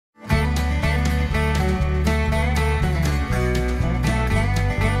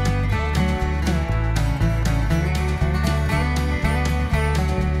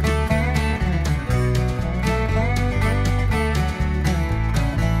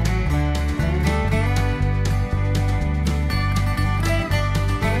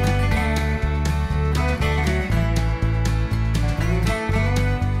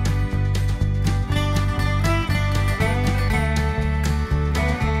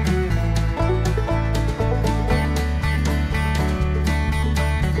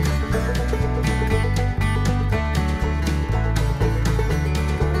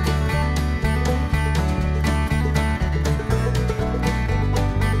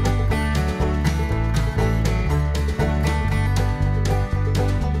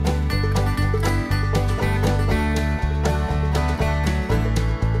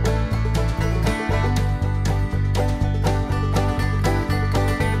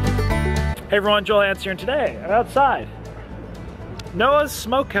Hey everyone, Joel Hansen here, and today I'm outside Noah's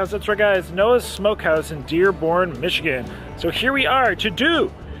Smokehouse. That's right guys, Noah's Smokehouse in Dearborn, Michigan. So here we are to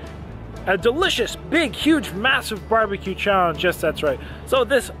do a delicious, big, huge, massive barbecue challenge. Yes, that's right. So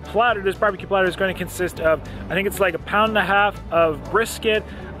this platter, this barbecue platter is going to consist of, I think it's like 1.5 pounds of brisket.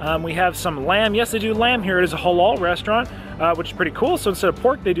 We have some lamb. Yes, they do lamb here. It is a halal restaurant, which is pretty cool. So instead of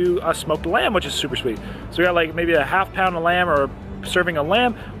pork, they do smoked lamb, which is super sweet. So we got like maybe 1/2 pound of lamb or serving a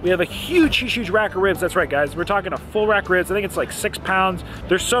lamb. We have a huge rack of ribs. That's right guys, we're talking a full rack of ribs. I think it's like 6 pounds.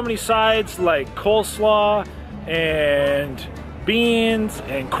 There's so many sides like coleslaw and beans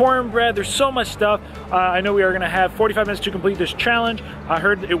and cornbread. There's so much stuff. I know we are gonna have 45 minutes to complete this challenge. I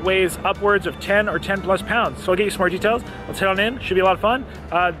heard it weighs upwards of 10 or 10 plus pounds. So I'll get you some more details. Let's head on in, should be a lot of fun.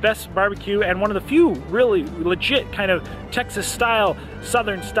 Best barbecue and one of the few really legit kind of Texas style,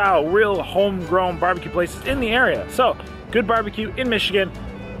 Southern style, real homegrown barbecue places in the area. So good barbecue in Michigan,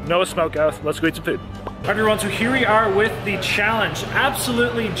 Noah's Smokehouse. Let's go eat some food. All right, everyone, so here we are with the challenge.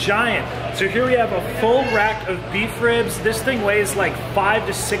 Absolutely giant. So here we have a full rack of beef ribs. This thing weighs like 5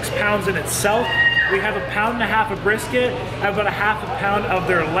 to 6 pounds in itself. We have 1.5 pounds of brisket. I have about 1/2 pound of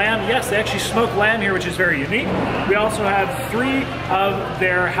their lamb. Yes, they actually smoke lamb here, which is very unique. We also have 3 of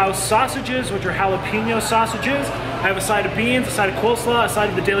their house sausages, which are jalapeno sausages. I have a side of beans, a side of coleslaw, a side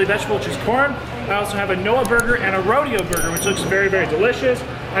of the daily vegetable, which is corn. I also have a Noah burger and a rodeo burger, which looks very delicious.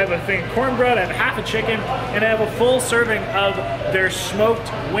 I have a thing of cornbread, I have half a chicken, and I have a full serving of their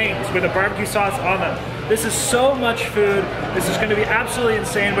smoked wings with a barbecue sauce on them. This is so much food. This is gonna be absolutely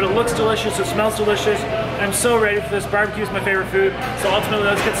insane, but it looks delicious, it smells delicious. I'm so ready for this. Barbecue is my favorite food. So ultimately,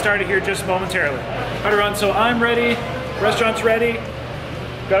 let's get started here just momentarily. All right, everyone, so I'm ready, restaurant's ready.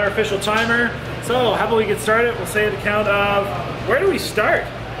 Got our official timer. So how about we get started? We'll say at the count of, where do we start?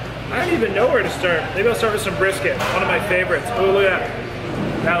 I don't even know where to start. Maybe I'll start with some brisket, one of my favorites. Oh, look at that.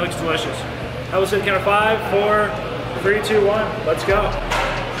 That looks delicious. I will say the count of 5, 4, 3, 2, 1. Let's go.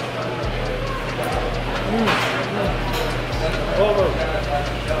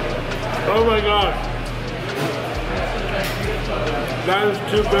 Oh my God. That is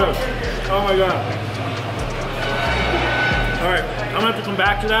too good. Oh my God. All right, I'm gonna have to come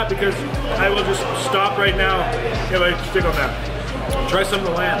back to that because I will just stop right now if I stick on that. Try some of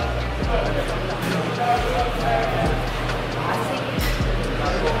the lamb.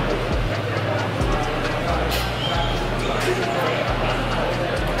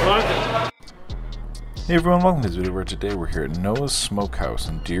 Hey everyone, welcome to this video where today we're here at Noah's Smokehouse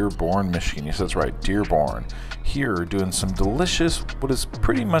in Dearborn, Michigan. Yes, that's right, Dearborn. Here doing some delicious, what is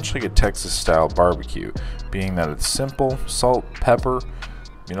pretty much like a Texas style barbecue, being that it's simple, salt, pepper,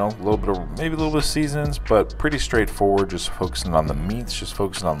 you know, a little bit of, maybe a little bit of seasons, but pretty straightforward, just focusing on the meats, just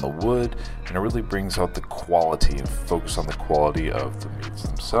focusing on the wood, and it really brings out the quality and focus on the quality of the meats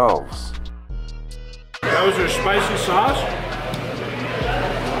themselves. That was their spicy sauce.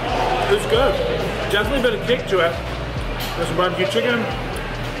 It was good. Definitely a bit of kick to it. There's some barbecue chicken.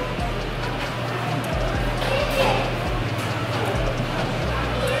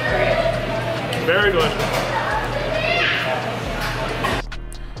 Very good.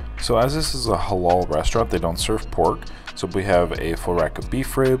 So as this is a halal restaurant, they don't serve pork. So we have a full rack of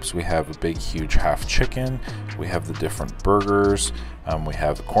beef ribs, we have a big huge half chicken, we have the different burgers, we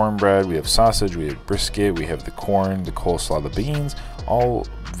have the cornbread, we have sausage, we have brisket, we have the corn, the coleslaw, the beans, all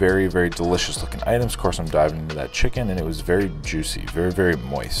very delicious looking items. Of course, I'm diving into that chicken and it was very juicy, very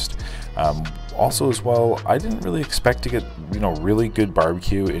moist. Also as well, I didn't really expect to get, you know, really good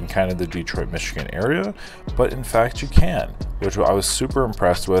barbecue in kind of the Detroit, Michigan area, but in fact you can, which I was super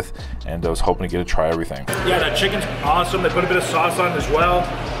impressed with, and I was hoping to get to try everything. Yeah, that chicken's awesome. They put a bit of sauce on it as well.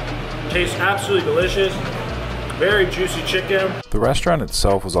 Tastes absolutely delicious. Very juicy chicken. The restaurant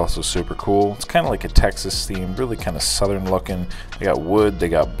itself was also super cool. It's kind of like a Texas theme, really kind of southern looking. They got wood, they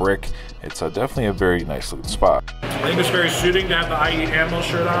got brick. It's definitely a very nice looking spot. I think it's very suiting to have the I Eat Animal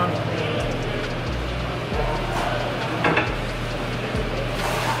shirt on.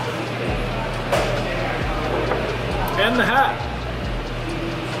 And the hat.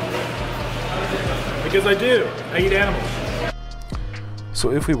 Because I do. I eat animals.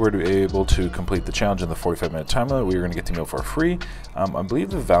 So if we were to be able to complete the challenge in the 45-minute time limit, we were going to get the meal for free. I believe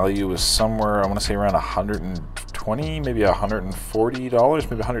the value was somewhere, I want to say around $120, maybe $140,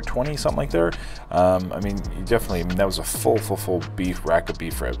 maybe $120, something like there. I mean, that was a full beef rack of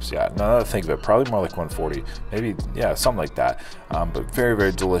beef ribs. Yeah, now that I think of it, probably more like $140, maybe, yeah, something like that. But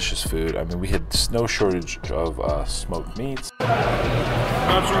very delicious food. I mean, we had no shortage of smoked meats. Some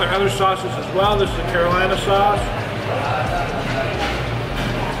of the other sauces as well. This is the Carolina sauce.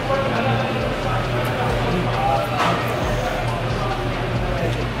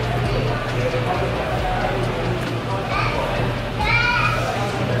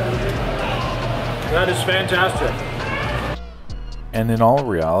 fantastic. And in all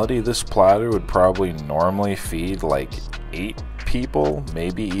reality, this platter would probably normally feed like 8 people,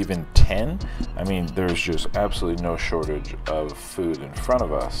 maybe even 10. I mean, there's just absolutely no shortage of food in front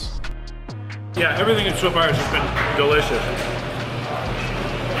of us. Yeah, everything so far has just been delicious.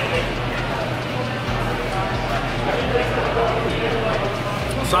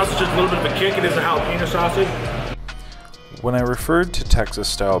 The sausage is a little bit of a kick. It is a jalapeno sausage. When I referred to Texas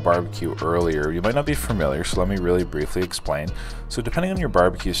style barbecue earlier, you might not be familiar, so let me really briefly explain. So depending on your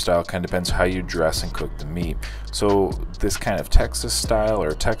barbecue style kind of depends how you dress and cook the meat. So this kind of Texas style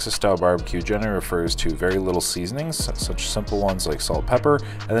or Texas style barbecue generally refers to very little seasonings, such simple ones like salt, pepper,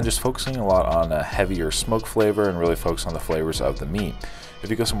 and then just focusing a lot on a heavier smoke flavor and really focus on the flavors of the meat. If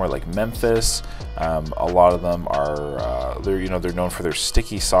you go somewhere like Memphis, a lot of them are they're known for their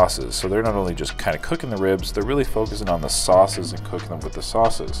sticky sauces. So they're not only just kind of cooking the ribs, they're really focusing on the sauces and cooking them with the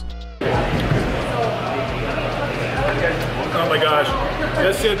sauces. Oh my gosh,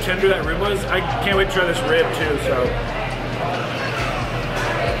 let's see how tender that rib was. I can't wait to try this rib too. So.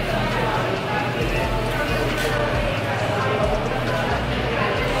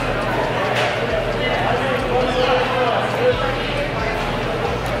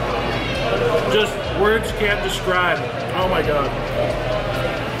 Just words can't describe. Oh my god.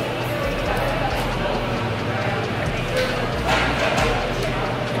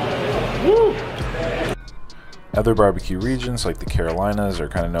 Woo! Other barbecue regions like the Carolinas are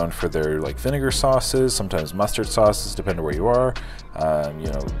kind of known for their like vinegar sauces, sometimes mustard sauces, depending on where you are.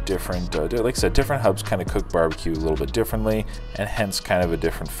 Different, like I said, different hubs kind of cook barbecue a little bit differently, and hence kind of a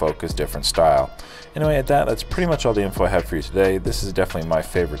different focus, different style. Anyway, that's pretty much all the info I have for you today. This is definitely my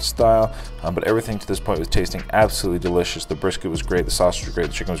favorite style, but everything to this point was tasting absolutely delicious. The brisket was great, the sausage was great,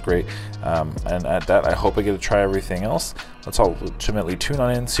 the chicken was great, and at that, I hope I get to try everything else. Let's ultimately tune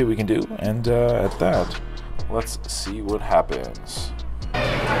on in, see what we can do, and at that, let's see what happens.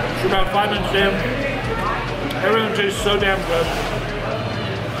 We're about 5 minutes in. Everything tastes so damn good.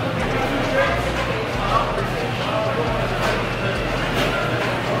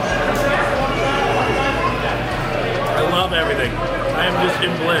 I love everything. I am just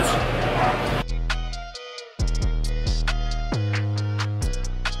in bliss.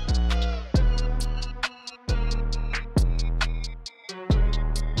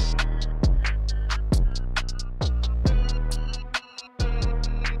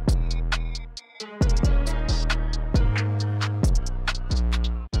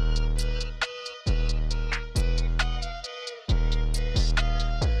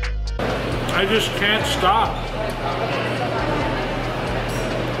 I just can't stop.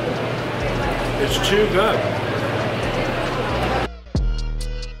 It's too good.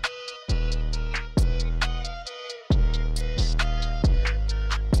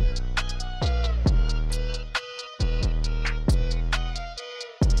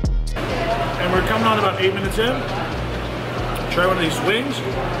 And we're coming on about 8 minutes in. Try one of these wings.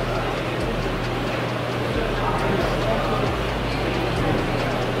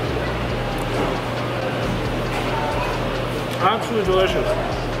 Absolutely delicious.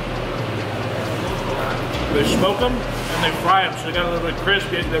 They smoke them and they fry them, so they got a little bit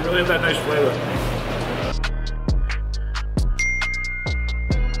crispy. They really have that nice flavor.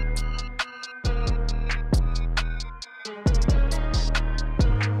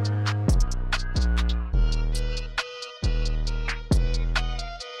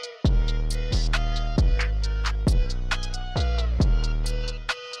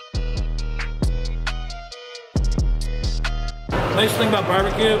 Nice thing about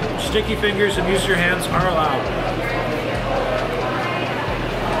barbecue, sticky fingers and use your hands are allowed.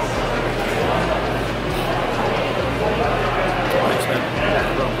 Thanks, man.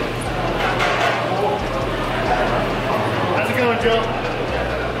 How's it going, Joe?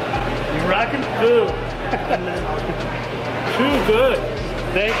 You rocking? Dude. Too good.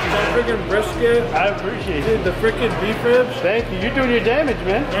 Thank you. That freaking brisket. I appreciate Dude, it. the freaking beef ribs. Thank you. You're doing your damage,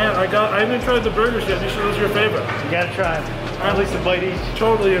 man. Man, I haven't tried the burgers yet. You said those are your favorite. You gotta try them. At least a bite each.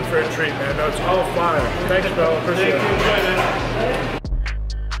 Totally in for a treat, man. No, it's all fire. Thanks, Bill. Appreciate it. Thank you.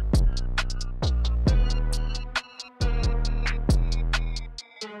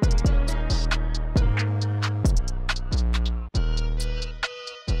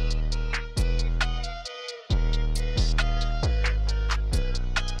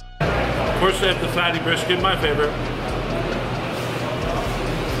 Of course, they have the fatty brisket, my favorite.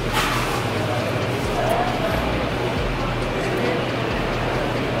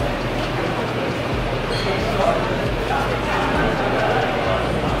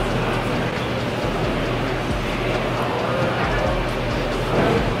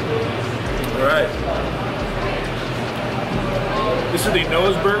 All right.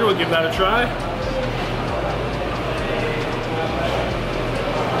 we'll give that a try.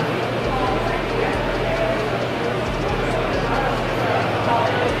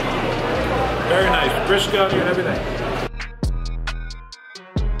 Very nice, brisket and everything.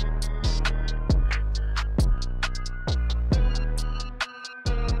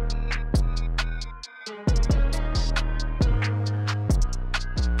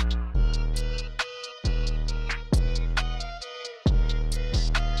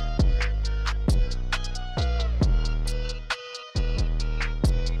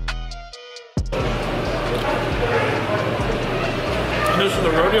 This is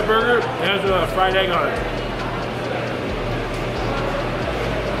the rodeo burger. It has a fried egg on it.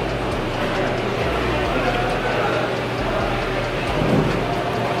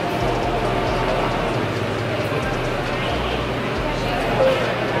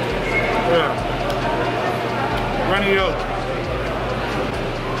 Yeah. Runny yolk.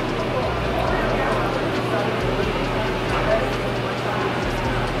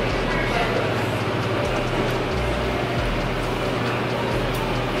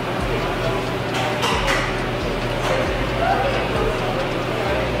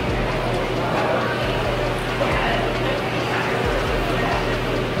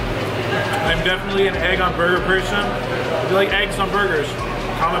 I'm definitely an egg on burger person. If you like eggs on burgers,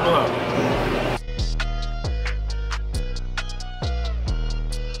 comment below.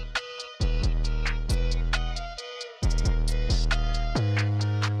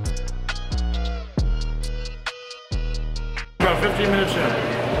 About 15 minutes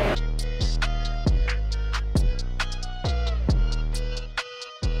in.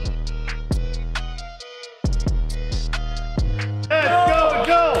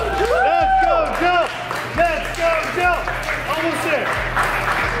 Almost there.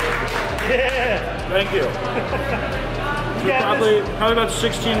 Yeah. Thank you. So probably about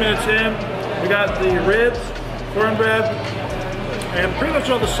 16 minutes in. We got the ribs, cornbread, and pretty much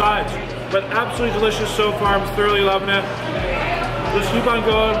all the sides. But absolutely delicious so far. I'm thoroughly loving it. Let's keep on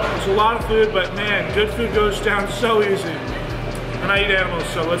going. It's a lot of food, but man, good food goes down so easy. And I eat animals,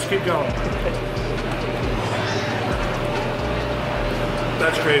 so let's keep going.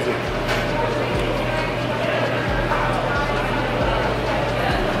 That's crazy.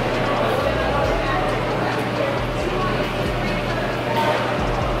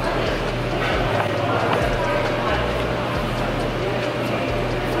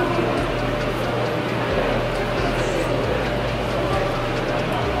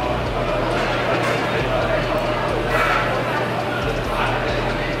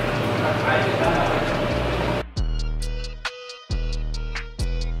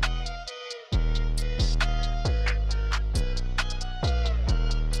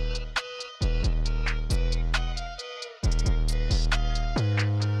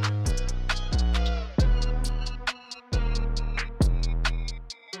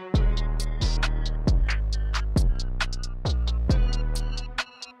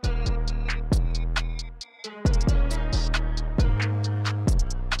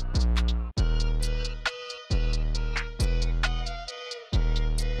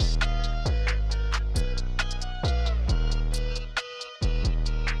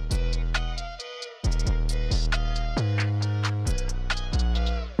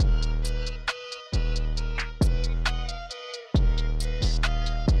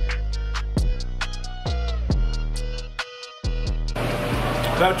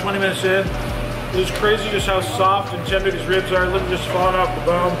 About 20 minutes in. It was crazy just how soft and tender these ribs are. Look, just falling off the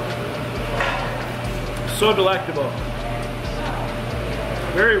bone. So delectable.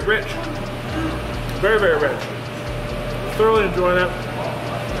 Very rich. Very, very rich. Thoroughly enjoying it.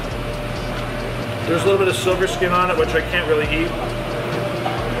 There's a little bit of silver skin on it, which I can't really eat.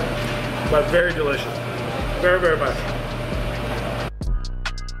 But very delicious. Very, very much.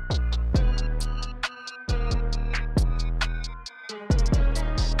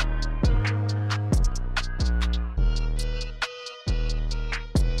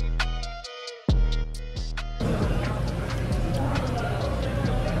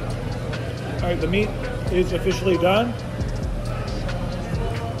 All right, the meat is officially done.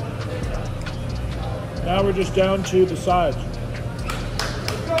 Now we're just down to the sides.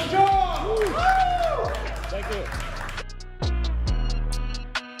 Let's go, Joe! Woo! Thank you.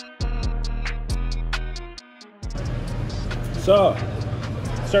 So,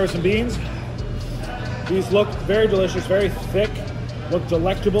 start with some beans. These look very delicious, very thick, look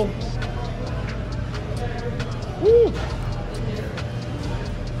delectable. Woo!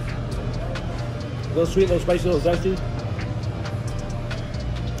 A little sweet, a little spicy, a little zesty.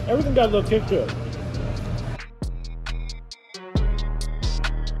 Everything got a little kick to it.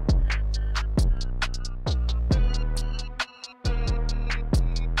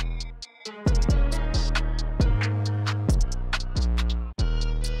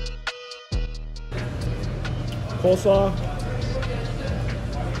 coleslaw.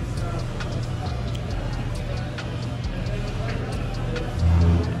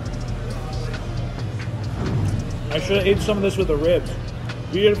 I should have ate some of this with the ribs.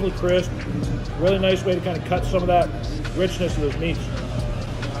 Beautifully crisp. Really nice way to kind of cut some of that richness of those meats.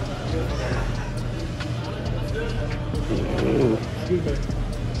 Excuse me.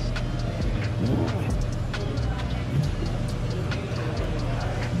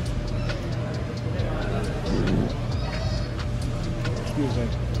 Excuse me.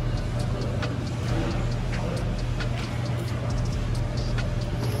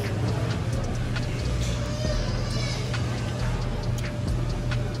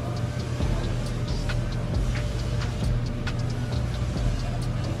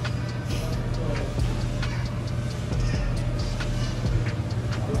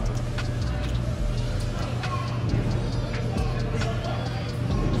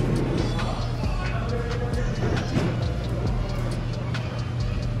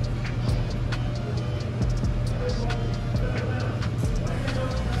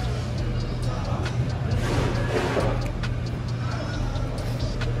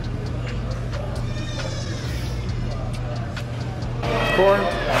 Corn.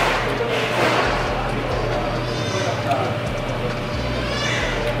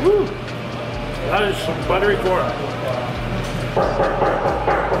 Woo! That is some buttery corn.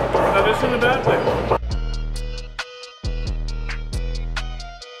 Now this isn't a bad thing.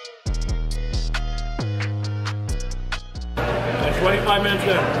 And 25 minutes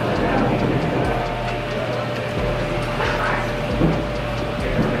in.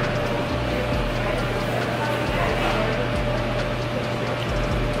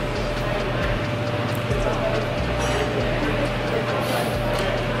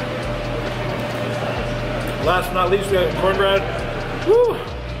 Last but not least, we have cornbread. Woo!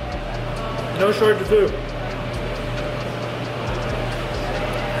 No shortage of food.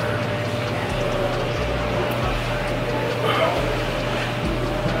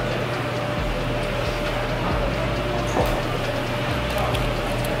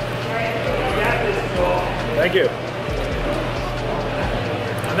 Thank you.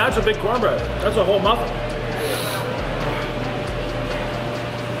 And that's a big cornbread. That's a whole muffin.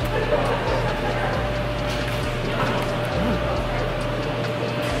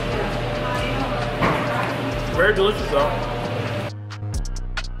 Very delicious though.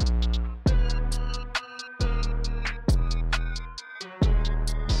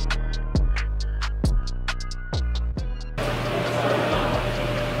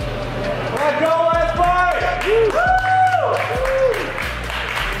 Let's go, let's play!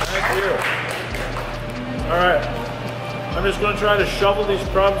 Thank you. Alright. I'm just going to try to shovel these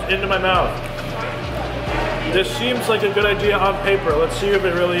crumbs into my mouth. This seems like a good idea on paper. Let's see if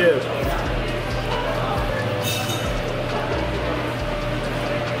it really is.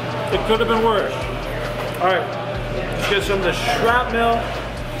 It could have been worse. Alright, let's get some of the shrapnel,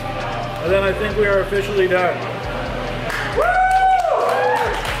 and then I think we are officially done.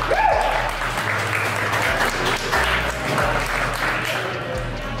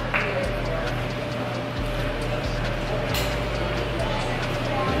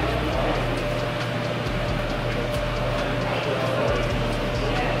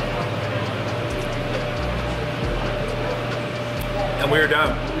 And we are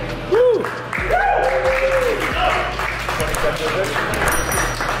done. Woo!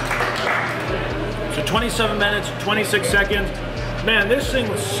 So 27 minutes, 26 seconds. Man, this thing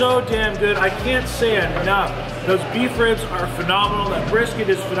was so damn good. I can't say enough. Those beef ribs are phenomenal. That brisket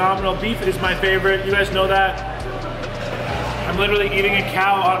is phenomenal. Beef is my favorite. You guys know that. I'm literally eating a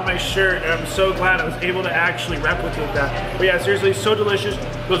cow on my shirt, and I'm so glad I was able to actually replicate that. But yeah, seriously, so delicious.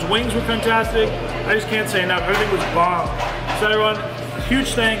 Those wings were fantastic. I just can't say enough. Everything was bomb. So everyone,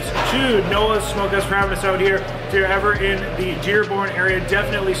 huge thanks to Noah's Smokehouse for having us out here. If you're ever in the Dearborn area,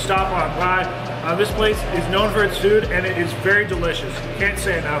 definitely stop on by. This place is known for its food, and it is very delicious. Can't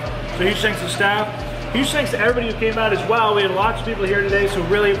say enough. So huge thanks to the staff. Huge thanks to everybody who came out as well. We had lots of people here today, so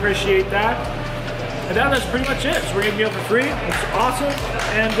really appreciate that. And now that's pretty much it. So we're gonna be out for free. It's awesome,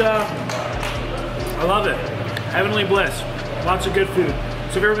 and I love it. Heavenly bliss. Lots of good food.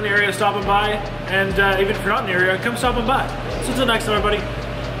 So if you're in the area, stopping by, and even if you're not in the area, come stopping by. So until next time, everybody,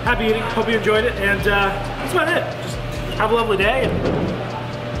 happy eating. Hope you enjoyed it, and that's about it. Just have a lovely day, and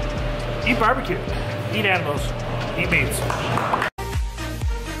eat barbecue, eat animals, eat meats.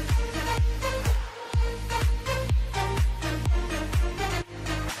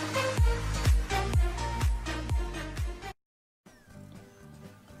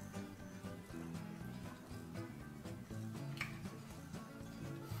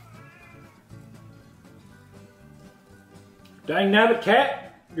 Dang nabbit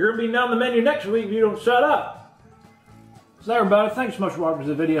cat, you're gonna be down the menu next week if you don't shut up. So everybody, thanks so much for watching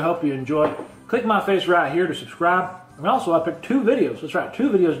this video. Hope you enjoyed. Click my face right here to subscribe. And also I picked 2 videos. That's right,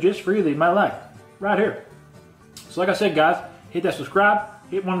 2 videos just for you that you might like. Right here. So like I said guys, hit that subscribe,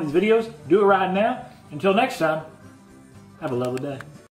 hit one of these videos, do it right now. Until next time, have a lovely day.